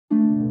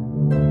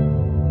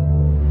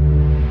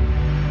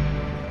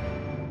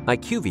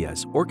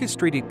IQVIA's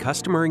Orchestrated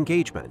Customer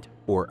Engagement,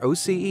 or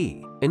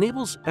OCE,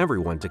 enables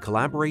everyone to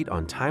collaborate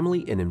on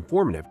timely and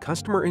informative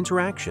customer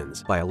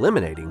interactions by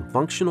eliminating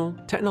functional,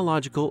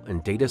 technological,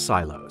 and data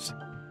silos.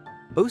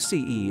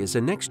 OCE is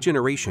a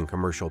next-generation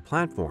commercial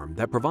platform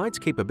that provides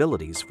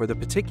capabilities for the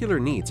particular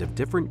needs of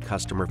different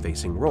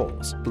customer-facing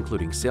roles,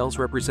 including sales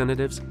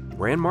representatives,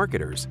 brand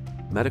marketers,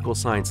 medical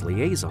science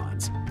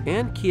liaisons,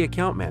 and key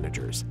account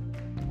managers.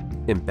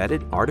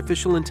 Embedded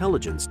artificial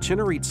intelligence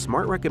generates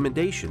smart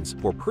recommendations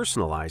for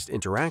personalized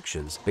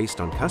interactions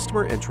based on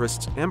customer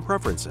interests and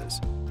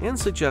preferences, and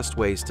suggests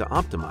ways to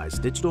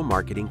optimize digital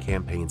marketing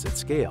campaigns at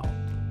scale.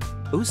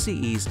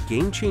 OCE's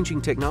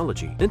game-changing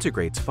technology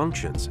integrates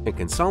functions and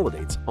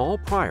consolidates all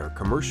prior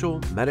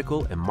commercial,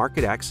 medical, and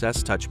market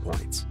access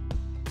touchpoints.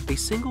 A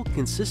single,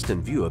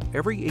 consistent view of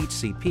every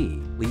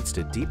HCP leads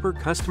to deeper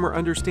customer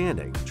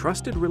understanding,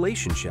 trusted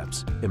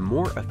relationships, and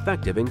more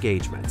effective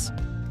engagements.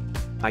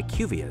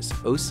 IQVIA's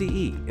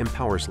OCE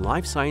empowers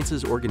life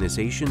sciences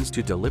organizations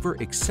to deliver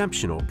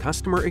exceptional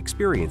customer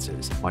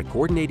experiences by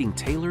coordinating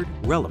tailored,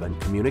 relevant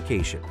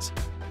communications.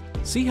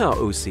 See how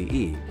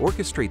OCE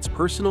orchestrates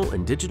personal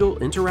and digital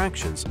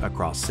interactions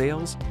across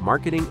sales,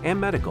 marketing, and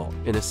medical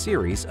in a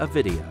series of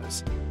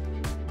videos.